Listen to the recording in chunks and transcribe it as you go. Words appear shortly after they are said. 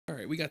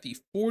right, we got the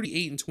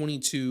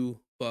 48-22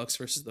 Bucks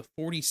versus the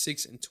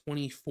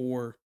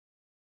 46-24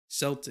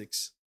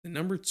 Celtics. The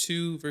number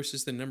 2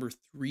 versus the number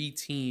 3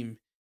 team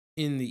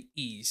in the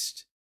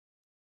East.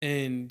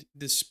 And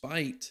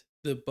despite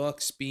the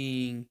Bucks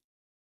being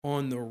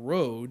on the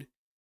road,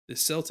 the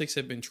Celtics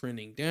have been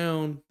trending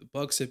down. The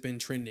Bucks have been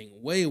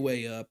trending way,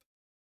 way up.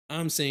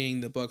 I'm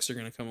saying the Bucks are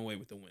going to come away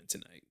with the win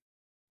tonight.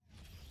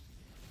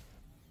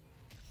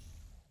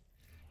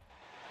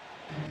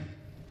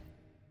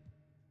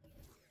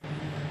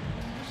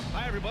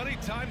 Hi everybody,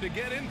 time to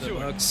get into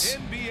it.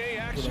 NBA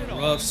action. With a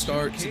rough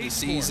start to the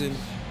season.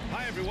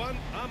 Hi everyone,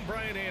 I'm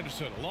Brian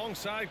Anderson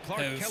alongside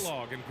Clark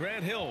Kellogg and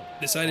Grant Hill.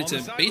 Decided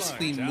to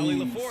basically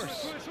move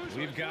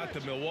We've got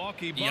the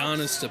Milwaukee Bucks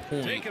Giannis to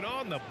point. taking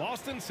on the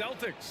Boston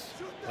Celtics.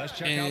 Let's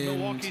check out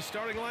Milwaukee's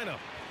starting lineup.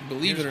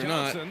 Believe it or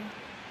not,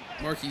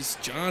 Marquise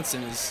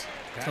Johnson has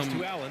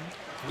come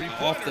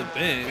off the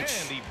bench.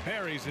 And he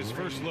buries his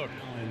first look.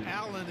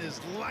 Allen is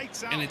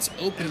lights out. And it's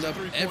opened up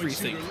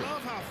everything for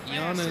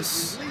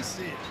Giannis.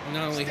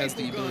 Not only has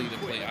the ability to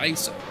play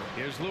ISO,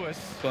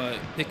 but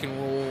pick and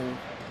roll,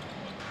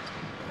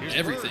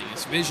 everything.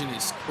 His vision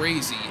is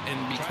crazy,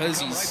 and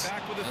because he's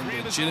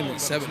a legitimate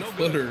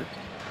 7-footer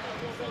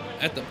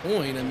at the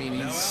point, I mean,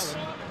 he's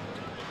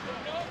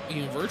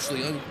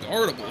virtually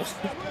unguardable.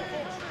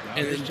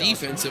 And then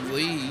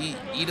defensively,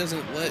 he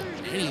doesn't let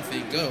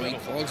anything go. He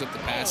clogs up the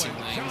passing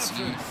lanes.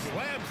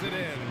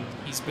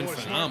 He's been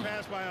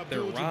phenomenal.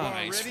 Their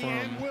rise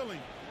from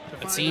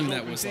a team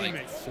that was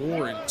like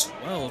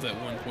 4-12 at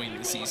one point in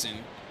the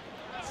season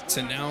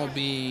to now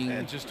being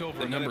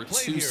the number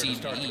 2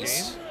 seed in the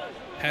East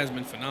has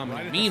been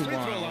phenomenal.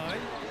 Meanwhile,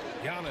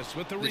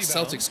 the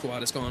Celtics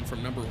squad has gone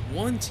from number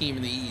 1 team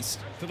in the East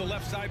to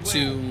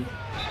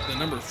the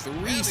number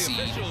 3 seed,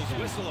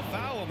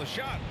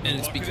 and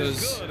it's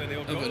because of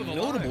a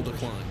notable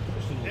decline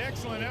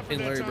in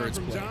Larry Bird's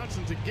play.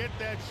 Johnson to get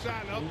that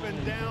shot up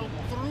and down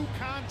through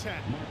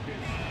contact.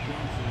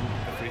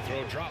 The free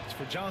throw drops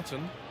for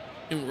Johnson.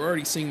 And we're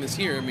already seeing this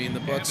here. I mean, the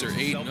Bucks are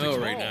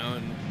 8-0 right now,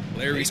 and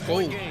Larry's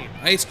cold,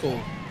 ice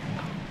cold.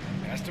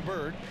 Pass to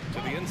Bird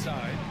to the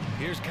inside.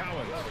 Here's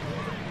Cowens.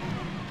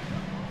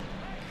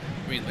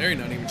 I mean, Larry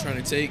not even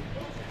trying to take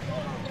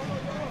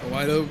a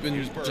wide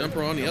open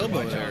jumper on the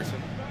elbow there.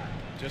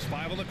 Just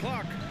 5 on the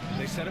clock.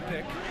 They set a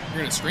pick. You're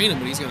going to screen him,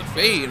 but he's going to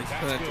fade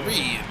for that 3.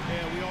 Yeah,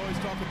 we always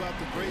talk about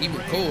the great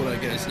even cold, I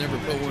guess, never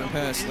put one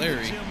past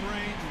Larry.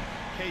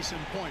 Case in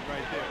point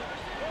right there.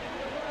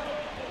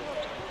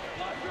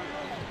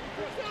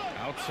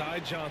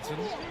 Outside Johnson.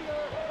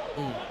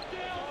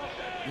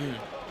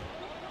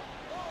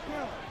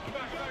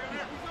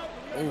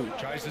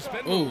 Tries to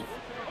spin.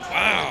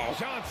 Wow.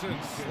 Johnson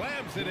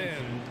slams it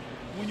in.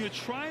 When you're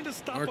trying to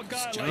stop Marcus a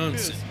guy Johnson. like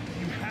this,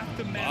 you have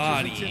to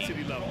match his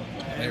intensity level.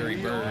 Larry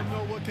Bird. We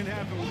all know what can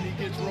happen when he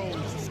gets rolling.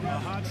 A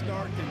hot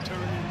start can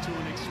turn into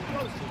an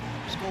explosive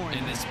scoring.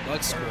 And this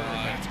Bucks squad,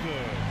 That's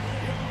good.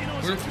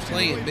 we're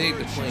playing big,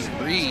 but playing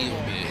real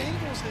big.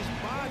 Angles his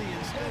body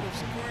instead of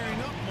squaring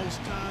up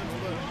most times,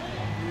 but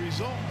the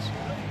results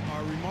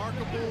are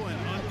remarkable and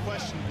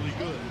unquestionably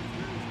good.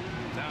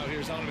 Now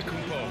here's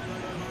Antetokounmpo.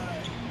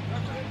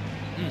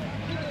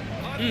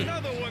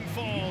 Another one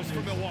falls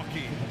for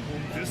Milwaukee.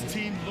 This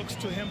team looks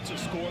to him to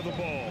score the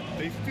ball.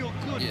 They feel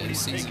good when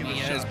he's taking the he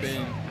has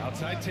been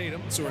outside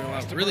Tatum. Scoring a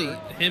lot. Really,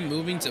 him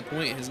moving to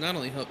point has not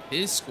only helped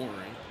his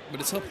scoring, but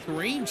it's helped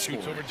Kareem score.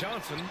 Shoots over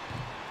Johnson.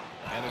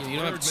 And you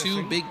don't have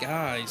 2 big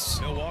guys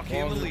Milwaukee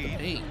in the lead.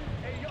 paint.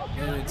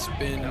 And it's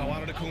been, Now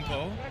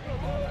Antetokounmpo.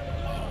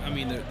 I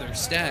mean, their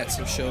stats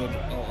have showed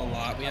a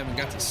lot. We haven't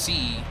got to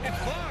see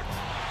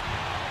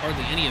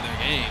hardly any of their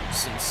games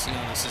since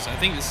Giannis is. I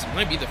think this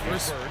might be the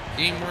first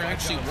game we're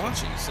actually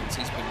watching since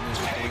he's been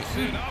moving. Takes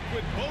it up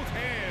with both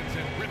hands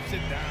and rips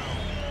it down.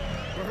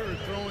 Bird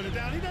throwing it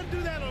down. He doesn't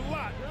do that a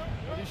lot.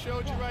 He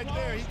showed you right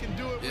there. He can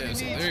do it when he needs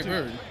to. Larry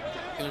Bird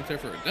going up there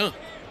for a dunk.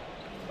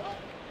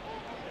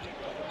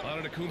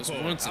 It was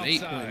once an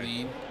 8-point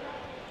lead.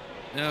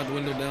 Now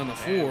dwindled down to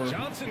 4. And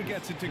Johnson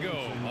gets it to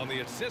go on the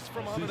assist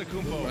from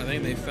Antetokounmpo. I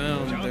think they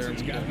found their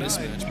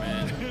mismatch,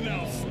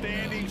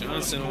 man.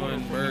 Johnson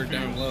on, Bird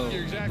down low.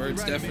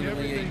 Bird's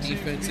definitely a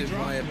defensive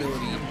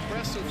liability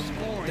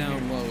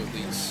down low at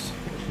least.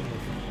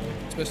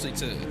 Especially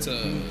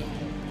to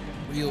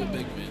real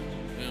big men.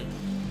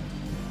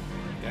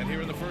 Yeah. And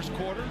here in the first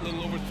quarter, a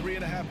little over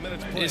 3.5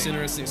 minutes played. It's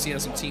interesting to see how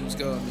some teams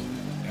go. I mean,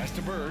 pass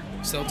to Bird.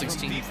 Celtics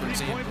team, for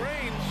example,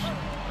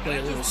 play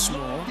a little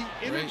small, the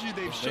energy right?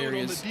 they've shown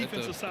on the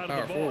defensive side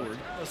of the ball,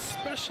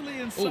 especially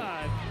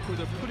inside where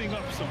they're putting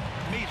up some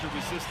major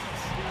resistance.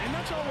 And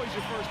that's always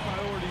your first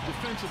priority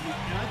defensively,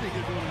 and I think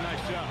they're doing a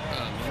nice job.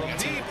 From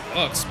deep,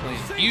 Bucks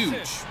playing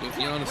huge with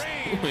Giannis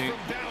point.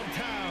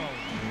 Downtown.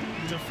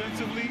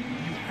 Defensively,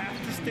 you have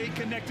to stay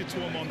connected to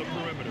him on the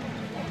perimeter.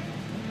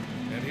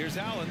 And here's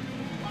Allen.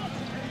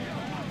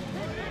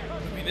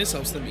 I mean, this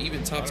helps them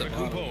even top to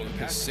bottom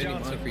because Sidney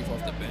Moncrief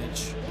off the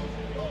bench.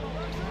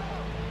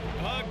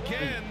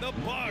 again. The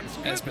Bucks.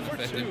 Has been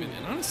effective.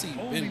 And honestly,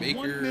 Ben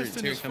Baker and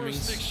Terry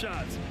Cummings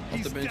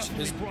off the bench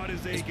has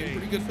been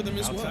pretty good for them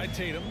as well. Outside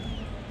Tatum.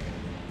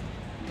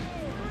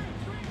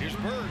 Here's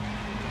Bird.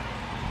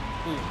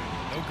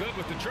 No good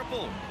with the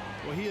triple.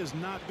 Well, he has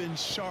not been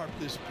sharp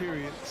this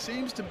period.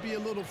 Seems to be a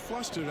little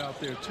flustered out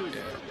there, too.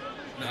 Yeah.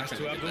 Nice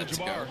to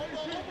Abdul-Jabbar.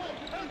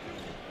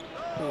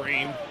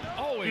 Kareem.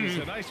 Always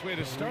a nice way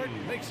to start.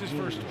 Makes his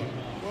first one.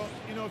 Well,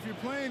 you know, if you're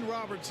playing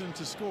Robertson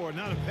to score,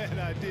 not a bad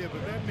idea,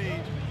 but that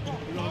means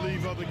you're going to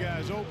leave other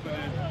guys open,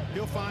 and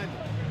he'll find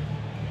them.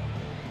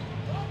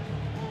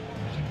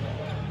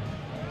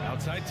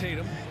 Outside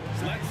Tatum.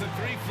 Lets the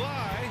three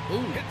fly. Ooh.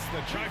 Hits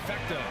the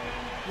trifecta.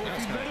 Well,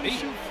 if you let him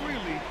shoot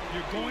freely,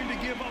 you're going to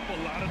give up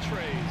a lot of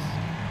trays.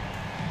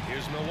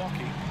 Here's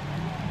Milwaukee.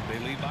 They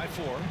lead by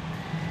 4.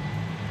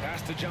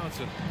 Pass to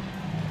Johnson.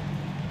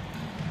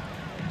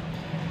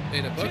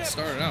 Hey, the Bucks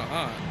started out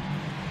hot.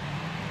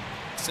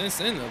 Since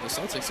then, though, the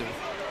Celtics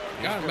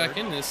have gotten back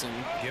in this, and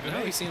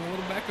now we've seen a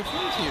little back and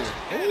forth here.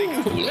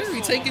 Ooh,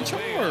 Larry taking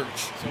charge.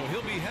 So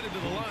he'll be headed to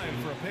the line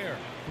for a pair.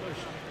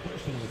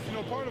 You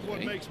know, part of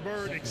what makes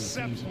Bird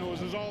exceptional is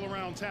his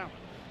all-around talent.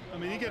 I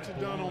mean, he gets it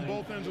done on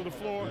both ends of the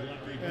floor,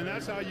 and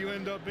that's how you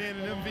end up being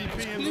an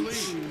MVP in the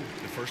league.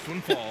 The first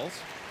one falls.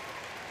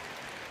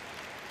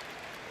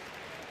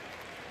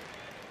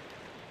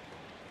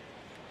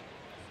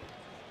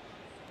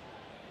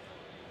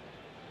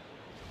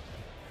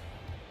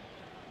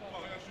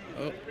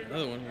 Oh,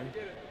 another one here.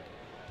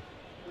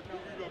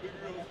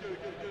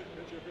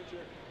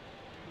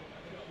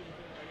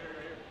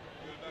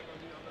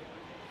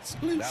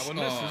 That one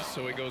misses,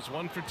 so he goes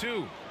 1 for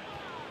 2.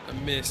 A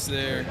miss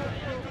there.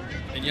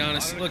 And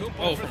Giannis, look,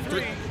 from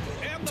 3.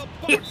 And the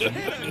Bucks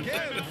hit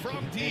again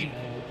from deep.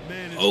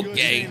 Man,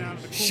 okay,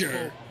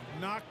 sure.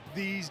 Knock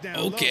these down.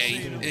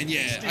 Okay, and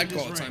yeah, I'd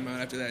call a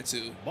timeout after that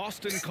too.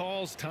 Boston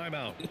calls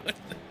timeout.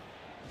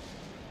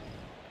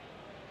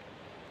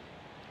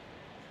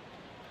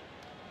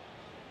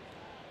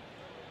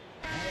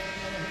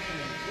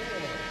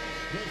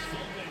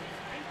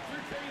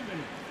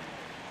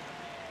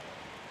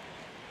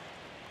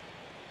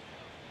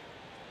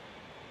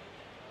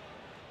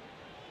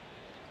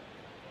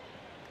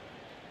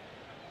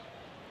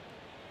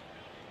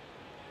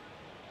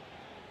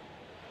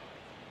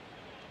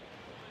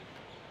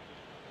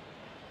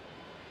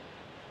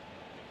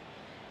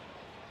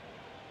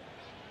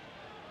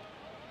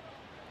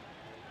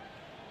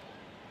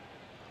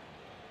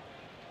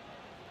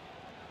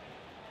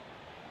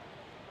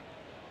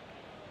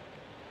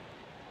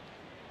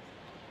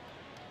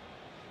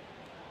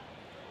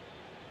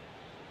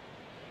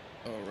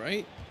 All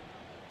right.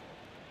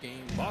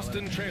 Game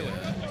Boston trailing.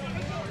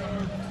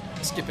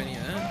 Skip any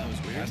of that. That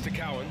was weird. Pass to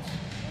Cowens.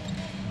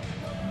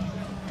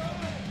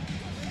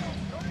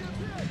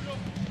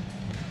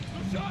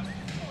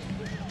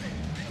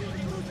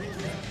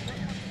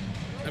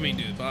 I mean,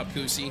 dude, Bob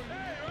Cousy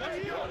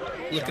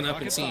looking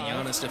up and seeing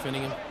Giannis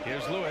defending him.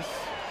 Here's Lewis.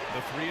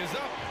 The 3 is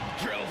up.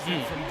 Drills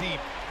it from deep.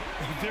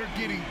 They're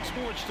getting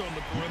torched on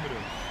the perimeter.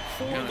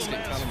 4 of Giannis the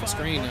getting caught last on the 5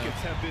 screen buckets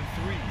now. have been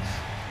threes.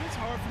 It's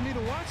hard for me to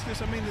watch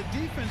this. I mean, the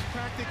defense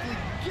practically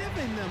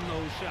giving them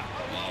those shots.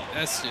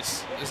 That's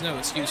just, there's no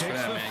excuse for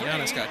that, man.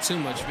 Giannis got too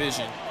much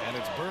vision And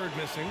it's Bird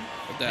missing.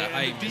 with that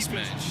height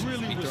mismatch.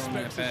 Really He throwing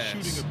that respects his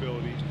shooting pass.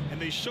 ability, and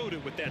they showed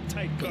it with that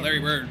tight But cover. Larry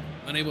Bird,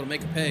 unable to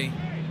make a pay.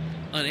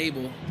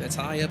 Unable. That's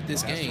high up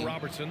this Pass to game.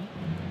 Robertson.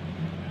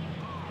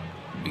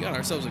 We got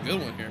ourselves a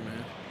good one here,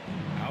 man.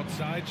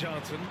 Outside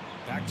Johnson.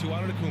 Back to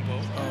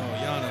Antetokounmpo. Oh,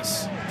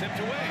 Giannis. Tipped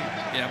away.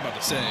 Yeah, I'm about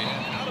to say.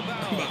 Out of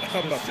bounds.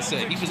 I'm about to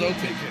say. He was Celtics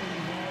open. take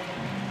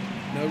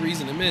it. No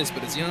reason to miss,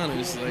 but it's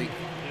Giannis. Like,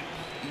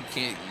 you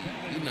can't,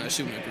 you're not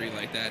shooting a 3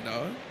 like that,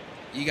 dog.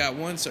 You got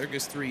 1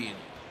 circus 3.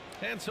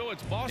 And so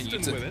it's And Boston you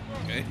took with it.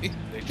 Okay.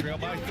 They trail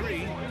by 3.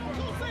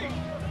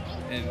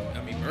 And,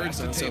 I mean, Bird's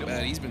done so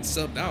bad. He's been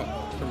subbed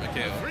out for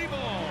Mikhail. 3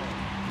 ball.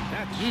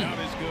 That shot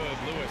is good,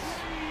 Lewis.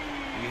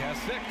 He has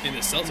 6. In the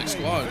Celtics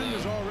squad,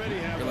 Defenders already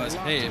have a realizing,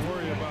 lot hey, to if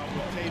worry about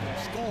with Tatum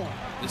scoring.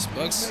 this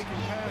Bucks Making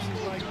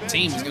passes like that,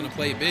 team is too. going to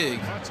play big.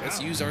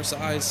 Let's use our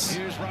size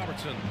Here's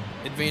Robertson.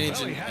 advantage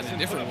Well, he in a hasn't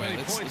different put up way. any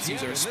Let's points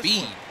use yet our in this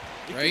speed,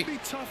 one. right? It could be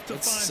tough to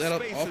Let's find set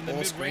up space off in the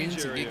ball mid-range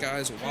screens and area. get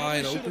guys Probably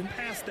wide should open. have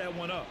passed that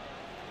one up.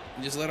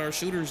 And just let our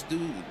shooters do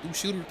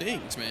shooter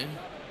things, man.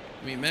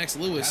 I mean, Max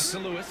Pass Lewis, to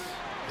Lewis.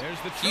 There's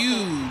the triple.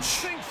 huge,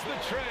 Sinks the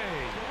tray.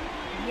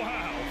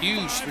 Wow.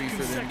 huge 5 3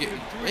 for them, getting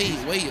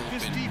consecutive way threes.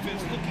 This open.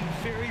 defense looking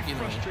very You know.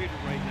 frustrated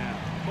right now.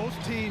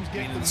 Most teams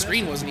get I mean, the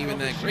screen wasn't even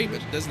that great,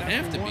 but it doesn't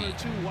have to be,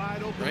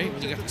 right?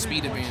 When you got the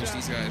speed advantage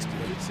these guys do.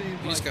 You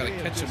just got to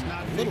catch them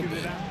a little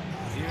bit.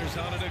 Here's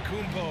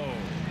Antetokounmpo.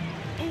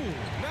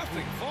 Ooh,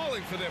 nothing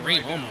falling for them Kareem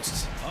right now.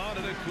 almost.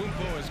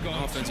 Antetokounmpo has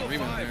gone Offensive 2 of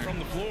rebound 5 there. from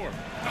the floor.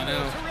 I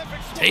know.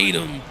 Terrific scoring.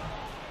 Tatum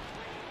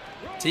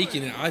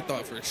taking it, I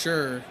thought for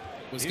sure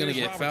was going to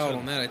Here's get fouled Robertson.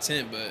 on that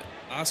attempt, but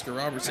Oscar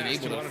Robertson Pass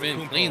able to to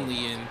defend Antetokounmpo.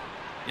 cleanly, and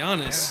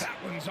Giannis. And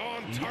that one's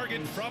on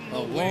target from the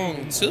long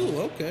wing. two.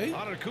 Okay.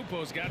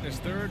 Antetokounmpo's gotten his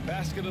third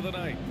basket of the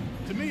night.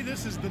 To me,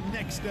 this is the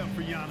next step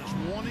for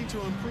Giannis, wanting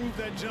to improve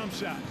that jump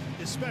shot,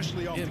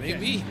 especially off the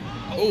maybe. catch.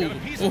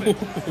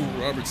 Oh,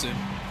 Robertson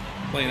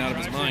playing out of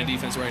his mind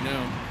defense right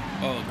now.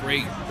 Oh,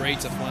 great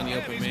to find the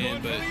open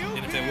man, but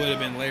and if it would have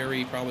been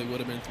Larry, probably would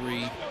have been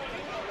 3.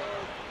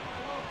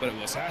 But it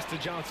wasn't. Pass to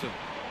Johnson.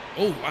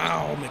 Oh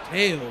wow,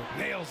 McHale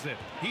Nails it.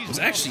 He was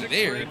actually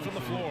there. From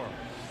the floor.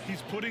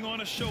 He's putting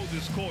on a show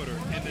this quarter,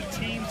 and the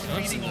team's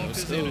Johnson feeding off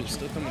his energy.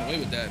 still coming away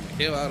with that.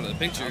 McHale out of the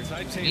picture.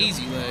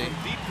 Easy lay.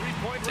 Deep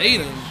three-point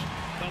Tatum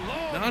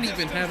range. not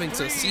even having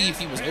to see if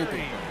he was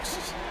open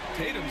first.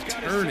 Tatum's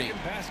got his Turning.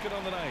 second basket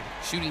on the night.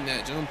 Shooting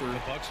that jumper. The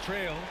Bucks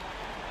trail.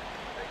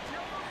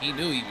 He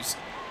knew it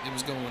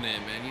was going in,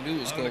 man. He knew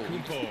it was gold.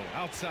 Antetokounmpo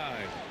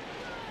outside.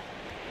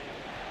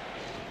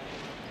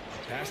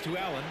 Pass to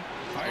Allen.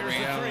 Fires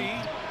the three.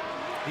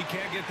 He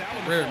can't get that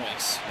one. Rare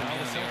miss. Now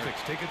the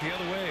Celtics take it the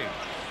other way.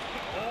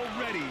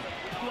 Already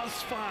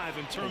 +5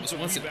 in terms of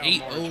once an rebound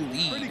 8-0 margin.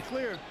 lead. Pretty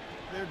clear.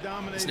 They're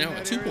dominating. It's now a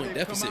that 2-point area. They've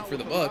deficit come out for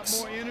the with a lot Bucks.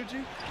 more energy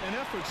and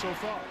effort so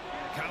far.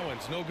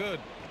 Cowan's no good.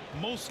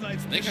 Most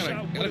nights They this gotta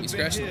shot be would have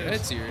scratching been their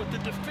his, heads here. but the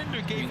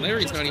defender gave him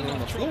Larry's just not even on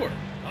the enough trouble. floor.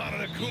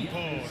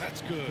 Antetokounmpo,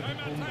 that's good.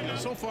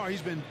 So far,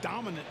 he's been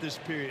dominant this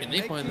period. And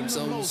they find making the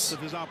themselves most of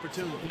his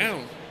opportunity.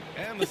 down.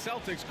 And the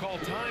Celtics call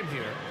time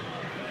here.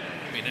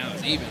 I mean, now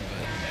it's even,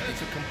 but And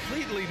it's a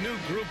completely new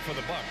group for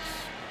the Bucks.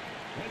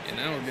 and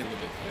now we're getting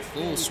a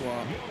full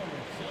swap.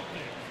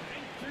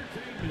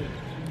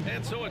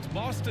 And so it's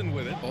Boston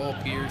with it. Paul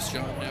Pierce,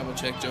 John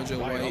Havlicek, JoJo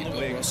White,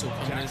 Bill Russell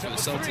coming in for the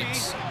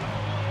Celtics.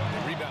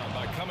 Rebound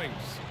by Cummings.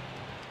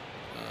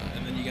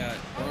 And then you got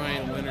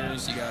Brian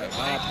Winters, you got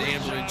Bob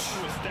Dambridge,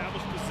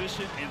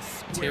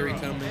 Terry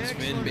Cummings,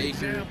 Ben Baker.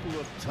 Example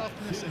of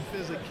toughness and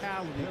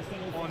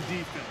physicality on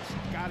defense.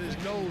 Got his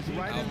nose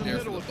right Out in the there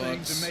for middle the of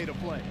things Bucks. and made a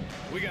play.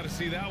 We got to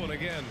see that one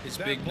again. His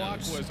that big block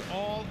nose. was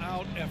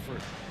all-out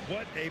effort.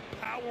 What a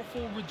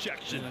powerful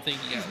rejection. And I think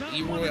you He's got not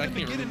Leroy. wanting I them to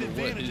can't get an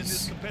remember what advantage in this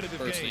his competitive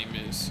first game.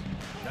 name is.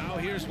 Now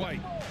here's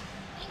White.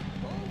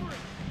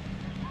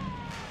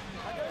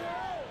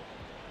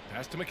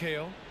 Pass to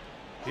McHale.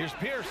 Here's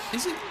Pierce.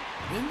 Is it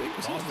Ben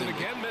Baker's Boston husband?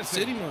 again missing.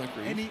 City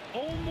Moncrief. And he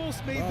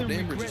almost made Bob them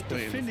Dambridge is regret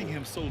playing defending before.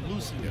 him so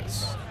loosely.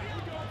 Yes.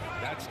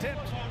 That's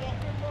tipped.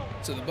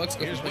 So the Bucks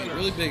go Here's from playing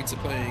Winters. really big to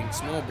playing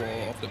small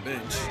ball off the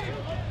bench.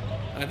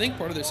 I think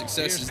part of their success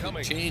Here's is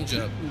Cummings. the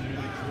change-up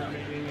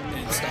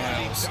in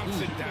styles.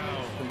 Dumps it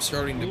down. From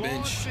starting to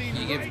bench,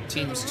 you give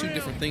teams two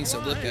different things to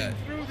look at.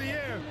 Through the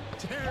air,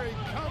 Terry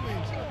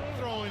Cummings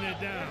throwing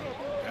it down.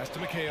 Pass to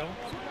McHale.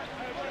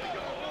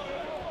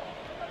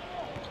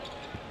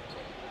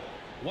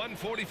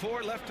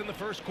 1:44 left in the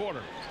first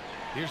quarter.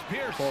 Here's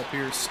Pierce. Paul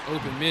Pierce,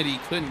 open mid, he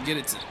couldn't get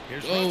it to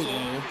Here's go Russell.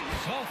 though.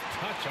 Soft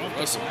touch off the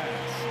Russell. glass.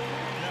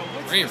 Now,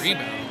 what's Great the saying?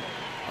 rebound.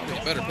 Probably a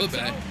Don't better box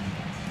putback.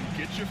 out,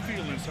 Get your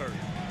feelings hurt.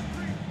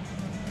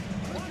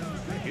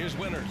 Here's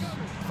Winters.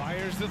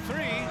 Fires the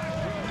three.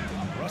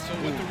 Russell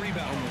with the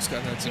rebound. Almost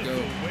got that to go.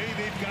 The way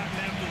they've gotten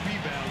after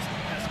rebounds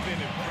has been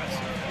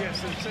impressive. Yeah,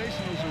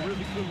 sensational is a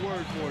really good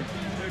word for it.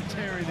 They're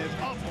tearing it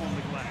up on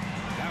the glass.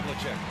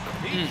 Havlicek.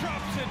 He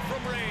drops it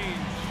from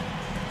range.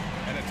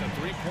 And it's a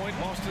three-point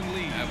Boston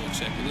lead.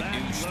 Havlicek with a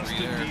huge Lackluster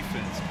three there.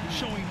 defense,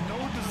 showing no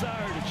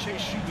desire to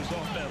chase shooters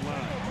off that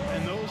line.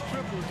 And those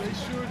triples, they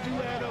sure do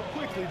add up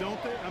quickly,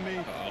 don't they? I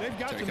mean, they've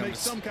got Terry to make Cummings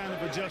some kind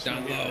of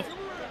adjustment. Down low.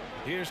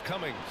 Here's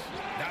Cummings.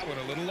 That one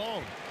a little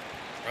long.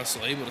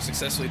 Russell able to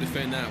successfully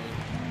defend that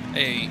one.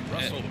 Hey,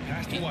 Russell,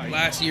 pass to White.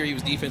 last year he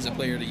was Defensive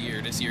Player of the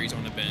Year. This year he's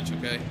on the bench,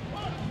 okay?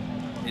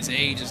 His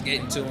age is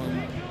getting to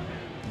him.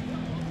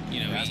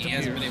 You know, Pass he to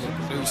hasn't been Pierce. able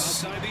to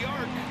produce. Outside the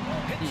arc.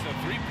 Hits the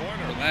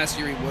three-pointer. But last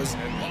year he was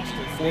And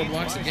Boston 4 leads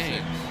blocks a by game.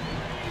 6.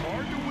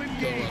 Hard to win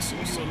Go games Russell.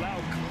 when you allow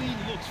clean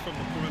looks from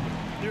the perimeter.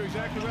 You're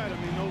exactly right. I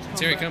mean, those come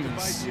Terry back to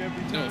Cummings, bite you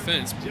every no time,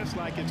 offense. just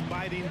like it's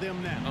biting them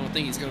I now. don't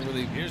think he's going to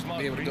really Here's be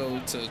able to go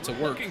to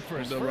work Looking for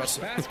with his Bill first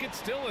Russell. basket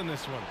still in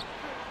this one.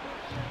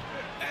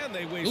 And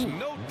they waste Ooh.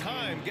 no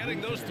time getting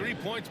those 3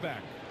 points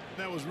back.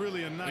 That was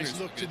really a nice Here's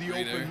a look to good the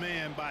three open there.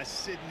 man by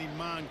Sidney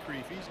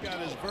Moncrief. He's got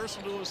as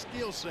versatile a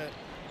skill set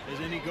as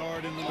any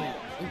guard in the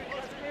league.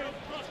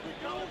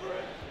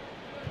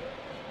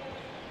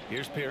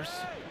 Here's Pierce.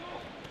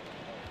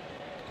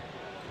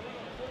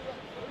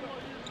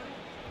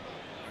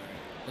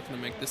 Looking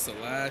to make this the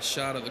last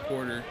shot of the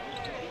quarter.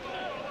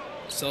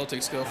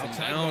 Celtics go from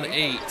Outside down White.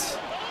 8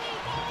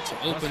 to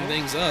open Russell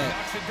things up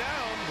knocks it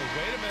down, but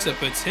wait a minute. to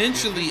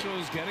potentially The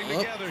officials getting up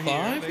together here.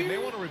 5 They may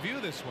here? want to review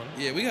this one.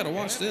 Yeah, we got to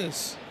watch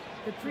this.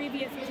 The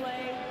previous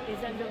play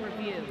is under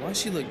review. Why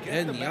she look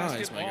dead in the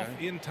eyes, basket my off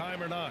guy? in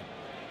time or not.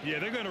 Yeah,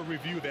 they're going to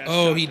review that.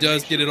 Oh, shot he to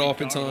does make get sure it he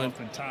off in got it time.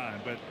 off in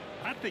time, but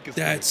I think it's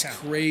That's gonna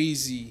count.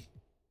 crazy.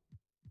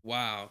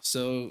 Wow.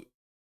 So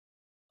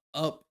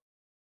up.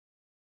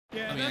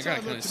 Yeah, I mean, that's I how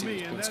gotta it looked kinda to see me,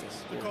 what's and going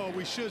that's on. the call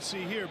we should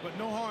see here, but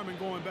no harm in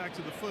going back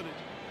to the footage.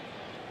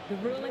 The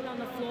ruling on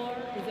the floor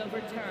is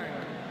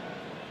overturned.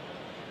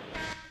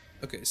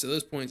 Okay, so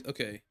those points.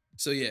 Okay,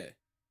 so yeah,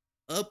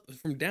 up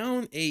from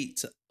down 8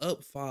 to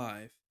up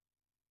 5,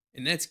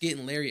 and that's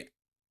getting Larry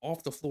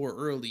off the floor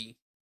early.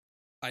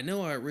 I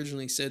know I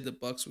originally said the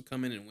Bucks would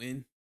come in and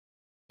win,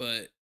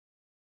 but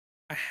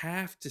I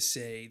have to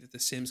say that the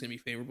sim's going to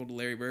be favorable to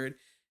Larry Bird,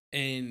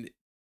 and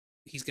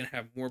he's going to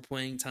have more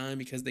playing time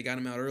because they got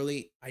him out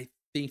early. I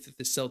think that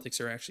the Celtics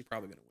are actually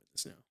probably going to win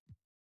this now.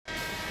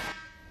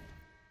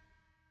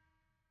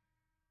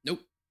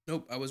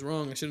 Nope, I was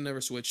wrong. I should have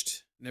never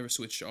switched. Never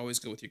switched. Always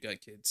go with your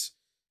gut, kids.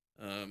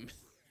 An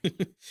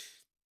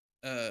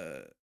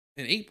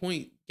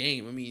 8-point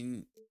game, I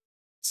mean,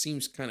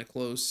 seems kind of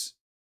close,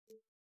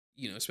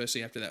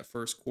 especially after that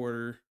first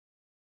quarter.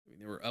 I mean,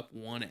 they were up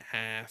 1 at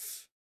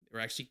half. They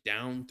were actually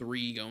down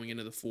 3 going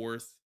into the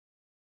fourth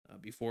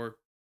before,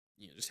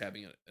 just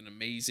having an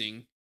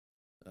amazing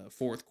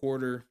fourth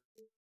quarter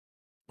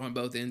on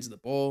both ends of the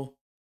ball.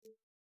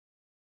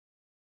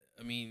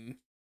 I mean,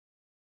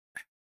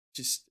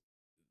 just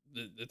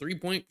the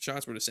 3-point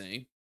shots were the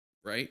same,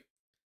 right?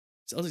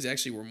 Celtics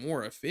actually were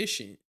more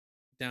efficient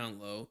down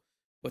low,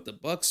 but the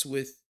Bucks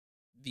with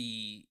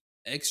the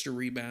extra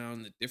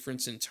rebound, the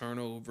difference in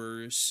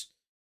turnovers,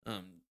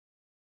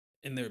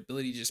 and their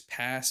ability to just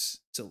pass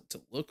to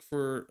look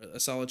for a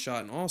solid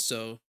shot, and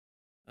also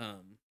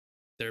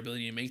their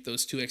ability to make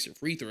those 2 extra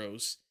free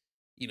throws.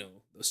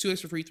 Those 2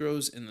 extra free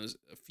throws and those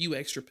a few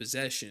extra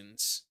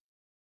possessions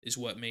is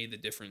what made the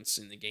difference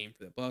in the game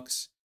for the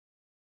Bucks.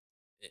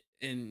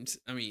 And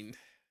I mean,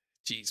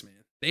 geez,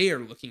 man, they are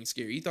looking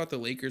scary. You thought the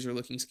Lakers are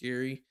looking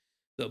scary.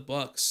 The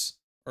Bucks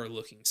are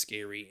looking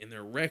scary, and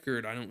their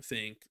record, I don't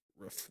think,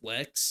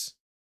 reflects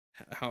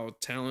how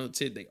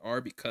talented they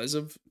are because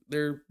of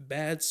their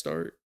bad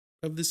start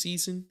of the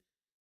season,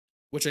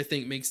 which I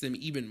think makes them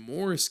even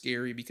more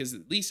scary because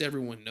at least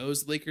everyone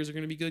knows the Lakers are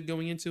going to be good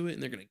going into it,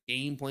 and they're going to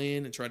game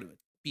plan and try to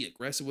be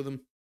aggressive with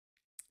them.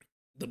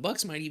 The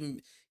Bucks might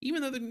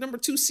even though they're number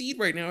 2 seed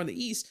right now in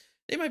the East,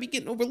 they might be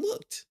getting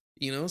overlooked,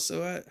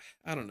 so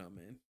I don't know,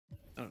 man.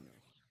 I don't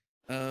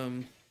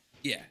know.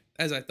 Yeah,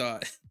 as I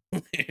thought.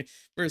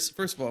 First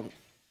of all,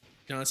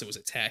 Johnson was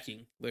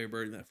attacking Larry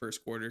Bird in that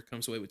first quarter,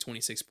 comes away with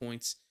 26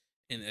 points,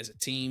 and as a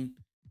team,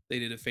 they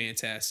did a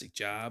fantastic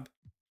job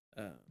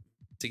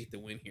to get the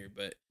win here.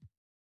 But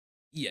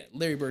yeah,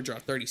 Larry Bird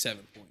dropped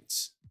 37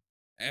 points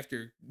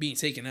after being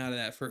taken out of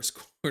that first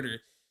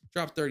quarter.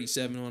 Dropped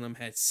 37 on them,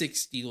 had 6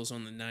 steals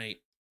on the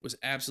night, was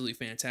absolutely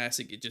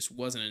fantastic. It just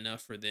wasn't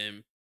enough for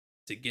them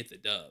to get the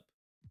dub.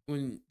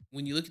 When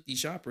you look at these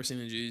shot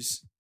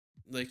percentages,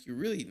 like you're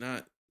really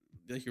not,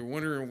 like you're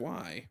wondering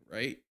why,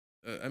 right?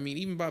 I mean,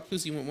 even Bob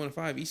Cousy went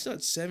 1-5. He still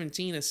had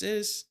 17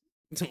 assists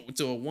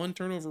to a 1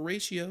 turnover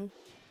ratio.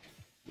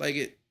 Like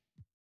it,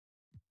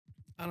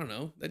 I don't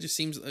know. That just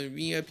seems. I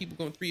mean, you have people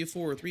going 3 of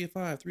 4, 3 of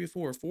 5, 3 of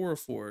 4, 4 of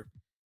 4.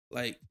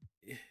 Like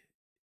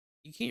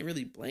you can't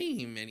really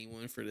blame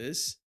anyone for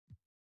this.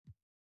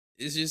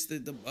 It's just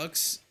that the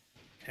Bucks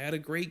had a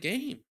great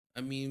game. I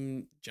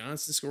mean,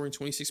 Johnson scoring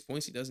 26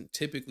 points. He doesn't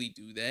typically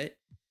do that.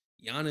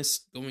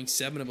 Giannis going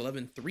 7 of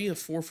 11, 3 of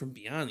 4 from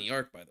beyond the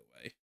arc, by the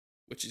way,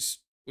 which is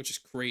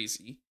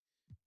crazy.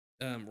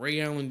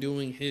 Ray Allen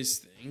doing his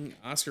thing.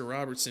 Oscar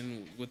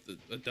Robertson with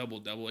a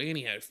double-double, and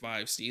he had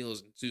 5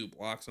 steals and 2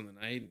 blocks on the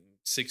night and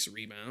 6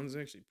 rebounds.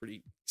 Actually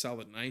pretty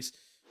solid, nice.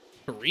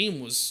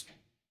 Kareem was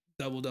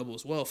double-double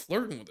as well,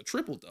 flirting with a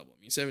triple-double.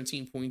 I mean,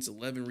 17 points,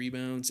 11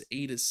 rebounds,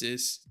 8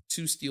 assists,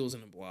 2 steals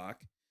and a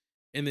block.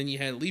 And then you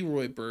had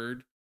Leroy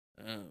Bird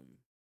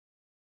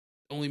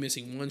only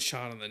missing 1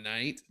 shot on the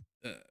night.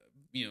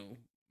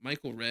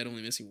 Michael Redd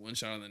only missing 1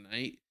 shot on the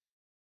night.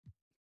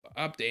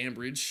 Bob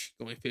Dambridge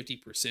going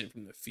 50%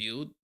 from the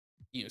field.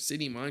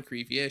 Sidney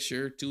Moncrief, yeah,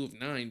 sure, 2 of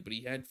 9, but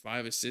he had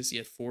 5 assists. He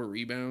had 4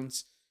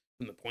 rebounds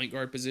from the point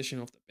guard position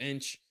off the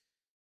bench.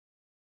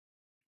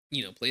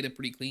 Played a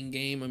pretty clean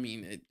game. I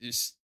mean, it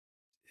just,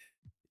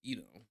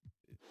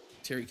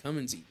 Terry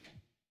Cummins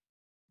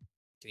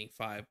getting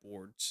 5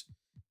 boards.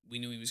 We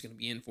knew he was going to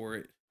be in for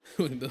it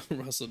with Bill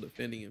Russell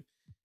defending him.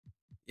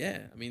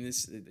 Yeah, I mean,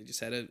 they just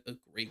had a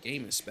great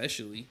game,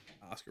 especially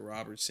Oscar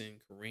Robertson,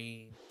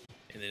 Kareem,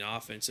 and then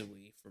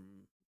offensively from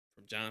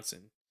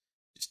Johnson,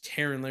 just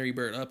tearing Larry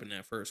Bird up in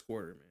that first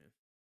quarter, man.